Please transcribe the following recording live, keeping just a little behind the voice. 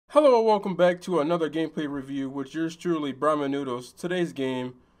Hello and welcome back to another gameplay review with yours truly, Brahma Noodles. Today's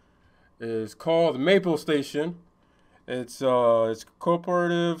game is called Meeple Station. It's a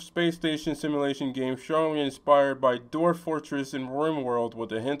cooperative space station simulation game strongly inspired by Dwarf Fortress and Rimworld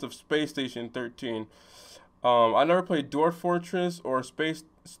with a hint of Space Station 13. I never played Dwarf Fortress or Space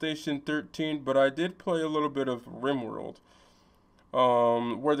Station 13, but I did play a little bit of Rimworld.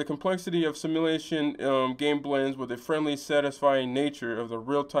 Where the complexity of simulation game blends with the friendly, satisfying nature of the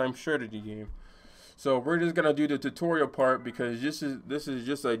real-time strategy game. So we're just gonna do the tutorial part because this is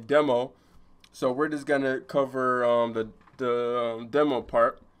just a demo. So we're just gonna cover the demo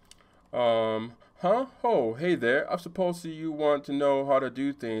part. Oh, hey there. I suppose you want to know how to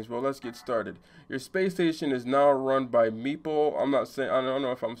do things. Well, let's get started. Your space station is now run by Meeple. I don't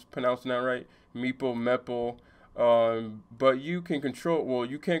know if I'm pronouncing that right. Meeple. But you can control, well,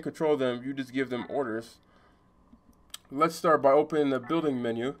 you can't control them, you just give them orders. Let's start by opening the building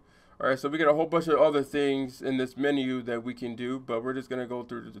menu. Alright, so we got a whole bunch of other things in this menu that we can do, but we're just going to go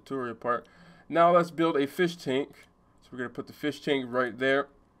through the tutorial part. Now let's build a fish tank. So we're going to put the fish tank right there.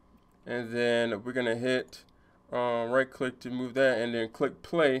 And then we're going to hit right click to move that and then click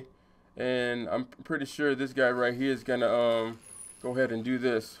play. And I'm pretty sure this guy right here is going to go ahead and do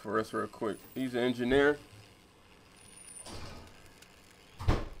this for us real quick. He's an engineer.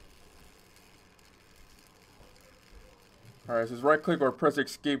 Alright, so right click or press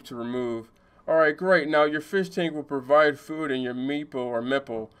escape to remove. Alright, great. Now your fish tank will provide food and your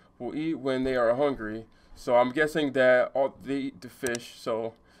meeple will eat when they are hungry. So I'm guessing that they eat the fish,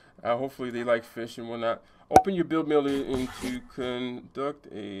 so hopefully they like fish and whatnot. Open your build menu into conduct.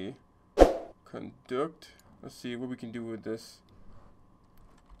 Let's see what we can do with this.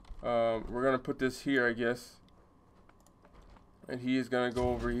 We're going to put this here, I guess. And he is going to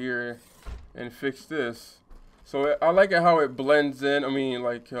go over here and fix this. So I like it how it blends in. I mean,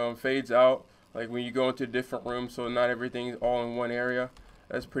 like fades out, like when you go into different rooms, so not everything's all in one area.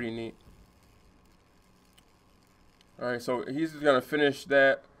 That's pretty neat. All right, so he's gonna finish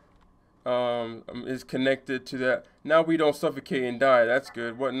that. Is connected to that. Now we don't suffocate and die. That's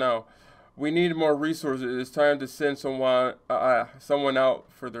good. What now? We need more resources. It's time to send someone out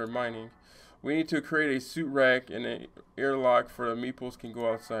for their mining. We need to create a suit rack and an airlock for the meeples can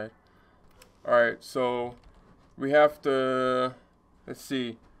go outside. All right, so we have to, let's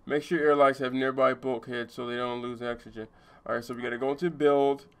see, make sure airlocks have nearby bulkheads so they don't lose oxygen. Alright, so we gotta go into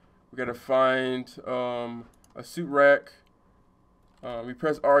build. We gotta find a suit rack. We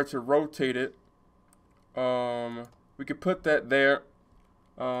press R to rotate it. We could put that there.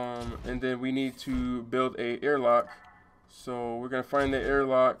 And then we need to build a airlock. So we're gonna find the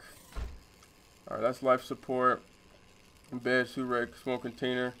airlock. Alright, that's life support. Bed, suit rack, small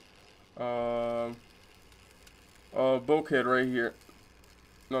container. Bulkhead right here.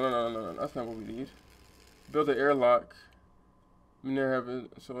 No, that's not what we need. Build an airlock.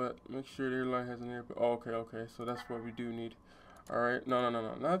 So make sure the airlock has an air. Oh, okay. So that's what we do need. All right. No,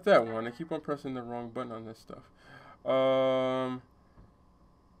 not that one. I keep on pressing the wrong button on this stuff. We'll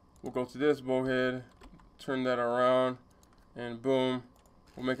go to this bulkhead, turn that around, and boom,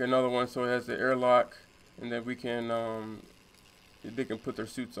 we'll make another one so it has the airlock, and then we can they can put their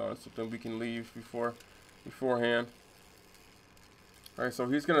suits on, so then we can leave beforehand. Alright, so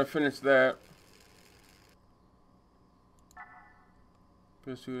he's gonna finish that.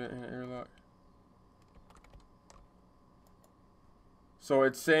 Pursuit and airlock. So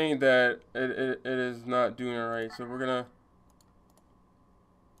it's saying that it is not doing it right. So we're gonna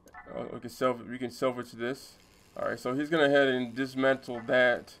we can salvage this. Alright, so he's gonna head and dismantle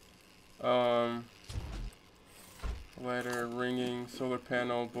that. Ladder, ringing, solar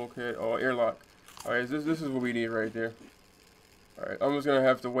panel, bulkhead, airlock. Alright, this is what we need right there. Alright, I'm just gonna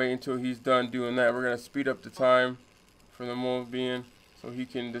have to wait until he's done doing that. We're gonna speed up the time for the mold being so he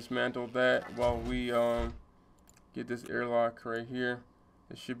can dismantle that while we get this airlock right here.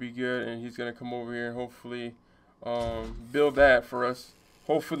 It should be good, and he's gonna come over here and hopefully build that for us.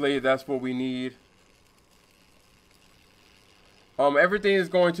 Hopefully that's what we need. Everything is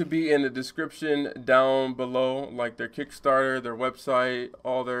going to be in the description down below, like their Kickstarter, their website,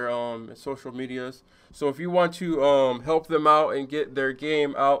 all their social medias. So if you want to help them out and get their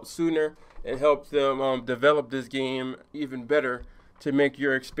game out sooner and help them develop this game even better to make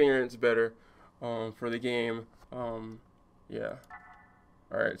your experience better for the game, yeah.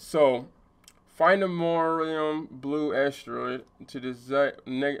 Alright, so find a more blue asteroid to this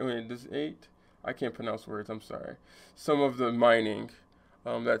 8. I can't pronounce words, I'm sorry. Some of the mining.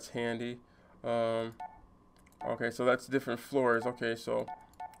 That's handy. Okay, so that's different floors. Okay, so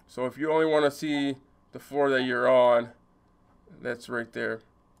if you only want to see the floor that you're on, that's right there.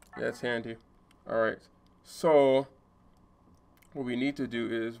 Yeah, it's handy. Alright. So, what we need to do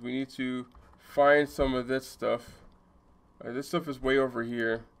is we need to find some of this stuff. This stuff is way over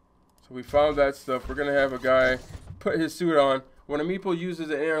here. So we found that stuff. We're going to have a guy put his suit on. When a meeple uses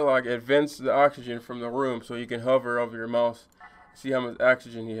an airlock, it vents the oxygen from the room so you can hover over your mouse. See how much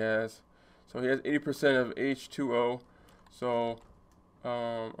oxygen he has. So he has 80% of H2O. So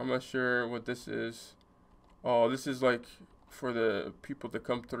I'm not sure what this is. Oh, this is like for the people to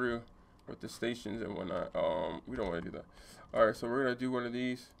come through with the stations and whatnot. We don't want to do that. Alright, so we're going to do one of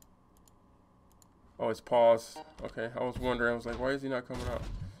these. Oh, it's paused. Okay, I was wondering. I was like, why is he not coming out?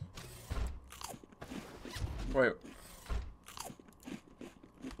 Wait.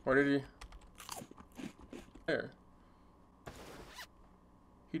 Why did he? There.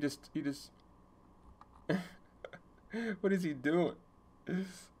 He just. What is he doing?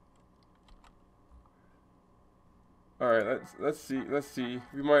 Alright, let's see.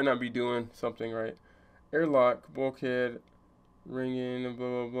 We might not be doing something right. Airlock, bulkhead, ringing, and blah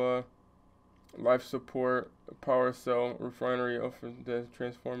blah blah. Life support, power cell, refinery, the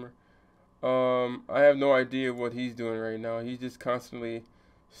transformer. I have no idea what he's doing right now. He's just constantly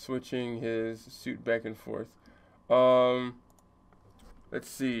switching his suit back and forth. Let's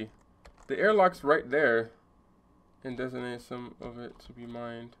see. The airlock's right there. And designate some of it to be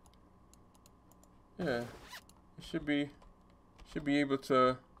mined. Yeah. It should be able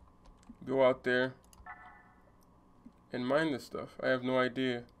to go out there and mine this stuff. I have no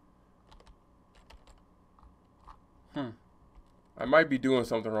idea. I might be doing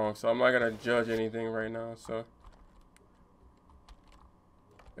something wrong, so I'm not gonna judge anything right now. So,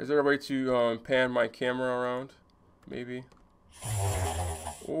 is there a way to pan my camera around? Maybe.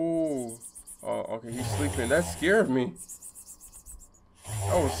 Oh, okay, he's sleeping. That scared me.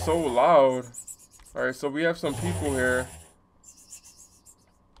 That was so loud. All right, so we have some people here.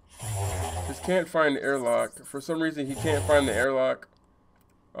 Just can't find the airlock. For some reason, he can't find the airlock.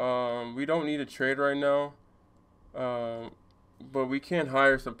 We don't need a trade right now. But we can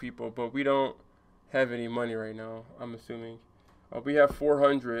hire some people, but we don't have any money right now, I'm assuming. We have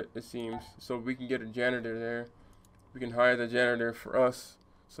 400, it seems, so we can get a janitor there. We can hire the janitor for us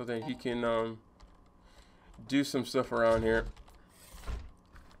so that he can do some stuff around here.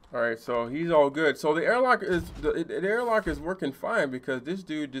 Alright, so he's all good. So the airlock is working fine because this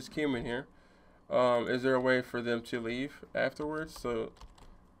dude just came in here. Is there a way for them to leave afterwards? So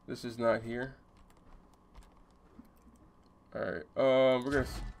this is not here. Alright, we're gonna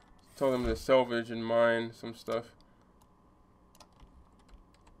tell them to salvage and mine some stuff.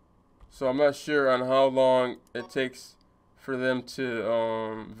 So I'm not sure on how long it takes for them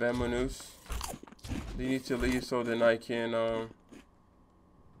to vamoose. They need to leave so then I can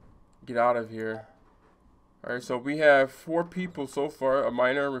get out of here. Alright, so we have 4 people so far: a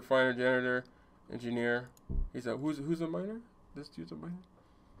miner, refiner, janitor, engineer. Who's a miner? This dude's a miner.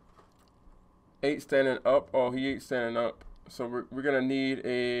 8 standing up. Oh, he ain't standing up. So we're gonna need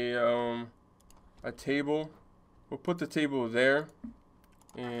a table. We'll put the table there,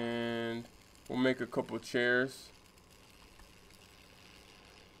 and we'll make a couple chairs.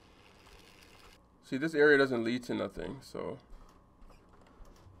 See, this area doesn't lead to nothing, so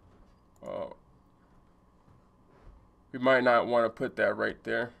we might not want to put that right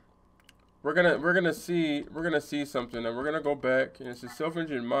there. We're gonna see something, and we're gonna go back, and it's a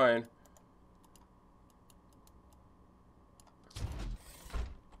self-engine mine.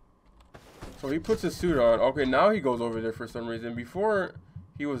 So he puts his suit on. Okay, now he goes over there for some reason. Before,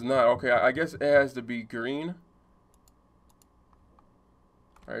 he was not. Okay, I guess it has to be green.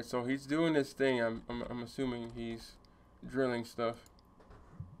 Alright, so he's doing his thing. I'm assuming he's drilling stuff.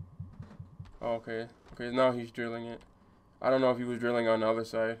 Oh, okay. Okay, now he's drilling it. I don't know if he was drilling on the other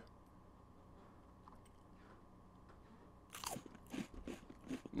side.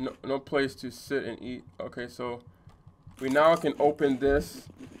 No place to sit and eat. Okay, so we now can open this.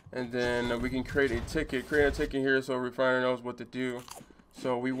 And then we can create a ticket. Create a ticket here so refiner knows what to do.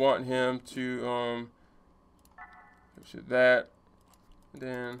 So we want him to that.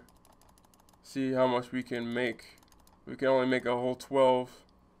 Then see how much we can make. We can only make a whole 12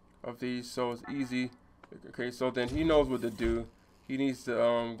 of these, so it's easy. Okay, so then he knows what to do. He needs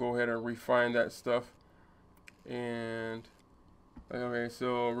to go ahead and refine that stuff. And okay,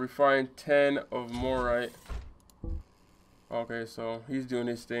 so refine 10 of morite. Okay, so he's doing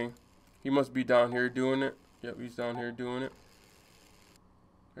his thing. He must be down here doing it. Yep, he's down here doing it.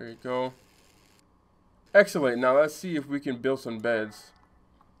 There you go. Excellent. Now let's see if we can build some beds.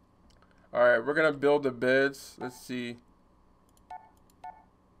 Alright, we're going to build the beds. Let's see.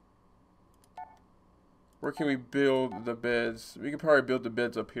 Where can we build the beds? We can probably build the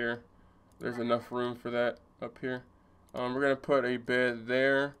beds up here. There's enough room for that up here. We're gonna put a bed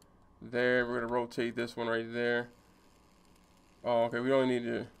there. We're gonna rotate this one right there. Oh, okay. We only need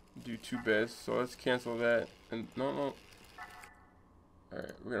to do 2 beds, so let's cancel that. And no. All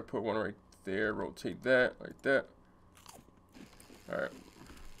right, we're gonna put one right there. Rotate that like that. All right.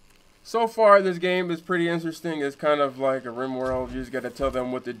 So far, this game is pretty interesting. It's kind of like a Rimworld. You just gotta tell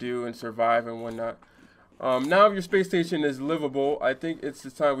them what to do and survive and whatnot. Now if your space station is livable, I think it's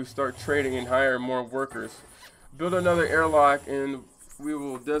the time we start trading and hire more workers. Build another airlock and we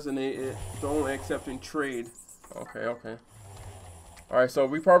will designate it to only accepting trade. Okay. Alright, so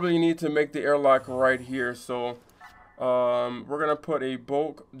we probably need to make the airlock right here. So we're gonna put a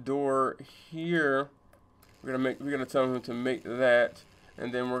bulk door here. We're gonna tell them to make that,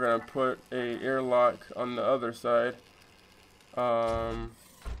 and then we're gonna put a airlock on the other side.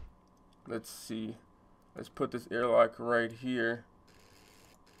 Let's see. Let's put this airlock right here.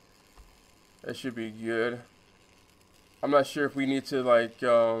 That should be good. I'm not sure if we need to like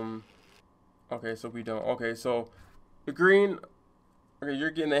okay, so we don't. Okay, so the green, okay,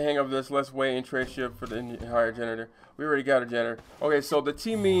 you're getting the hang of this. Let's wait and trade ship for the higher generator. We already got a generator. Okay, so the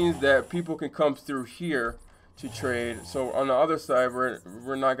T means that people can come through here to trade. So on the other side,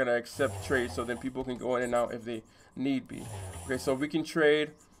 we're not gonna accept trade, so then people can go in and out if they need be. Okay, so we can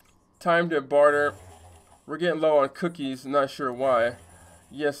trade. Time to barter. We're getting low on cookies, not sure why.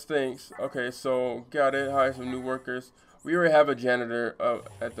 Yes, thanks. Okay, so got it. Hire some new workers. We already have a janitor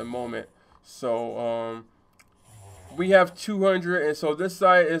at the moment. So we have 200, and so this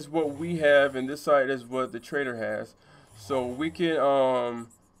side is what we have, and this side is what the trader has. So we can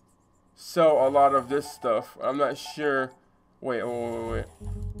sell a lot of this stuff. I'm not sure. Wait. Okay,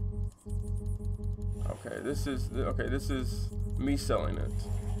 this is me selling it.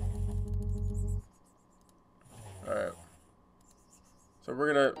 Alright. So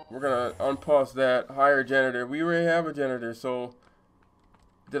we're gonna unpause that. Hire janitor. We already have a janitor, so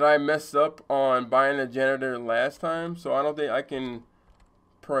did I mess up on buying a janitor last time? So I don't think I can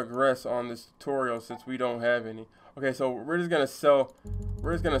progress on this tutorial since we don't have any. Okay, so we're just gonna sell.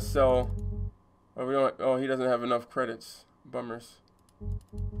 Oh, we don't. Oh, he doesn't have enough credits. Bummers.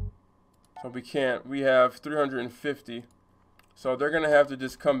 So we can't. We have 350. So they're gonna have to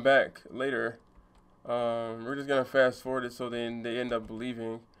just come back later. We're just gonna fast forward it so they end up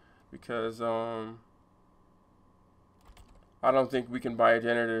leaving, because I don't think we can buy a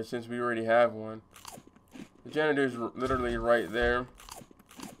janitor since we already have one. The janitor's literally right there.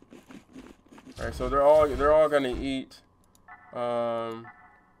 All right, so they're all gonna eat. Well,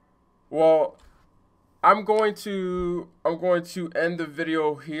 I'm going to end the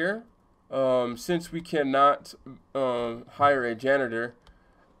video here, since we cannot hire a janitor.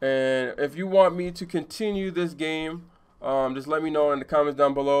 And if you want me to continue this game, just let me know in the comments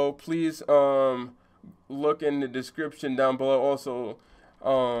down below. Please look in the description down below also,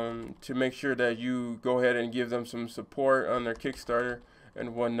 to make sure that you go ahead and give them some support on their Kickstarter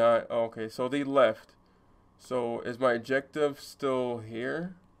and whatnot. Okay, so they left. So is my objective still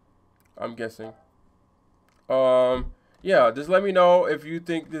here? I'm guessing. Yeah, just let me know if you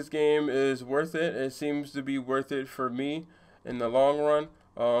think this game is worth it. It seems to be worth it for me in the long run.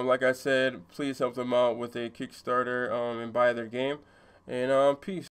 Like I said, please help them out with a Kickstarter and buy their game. And peace.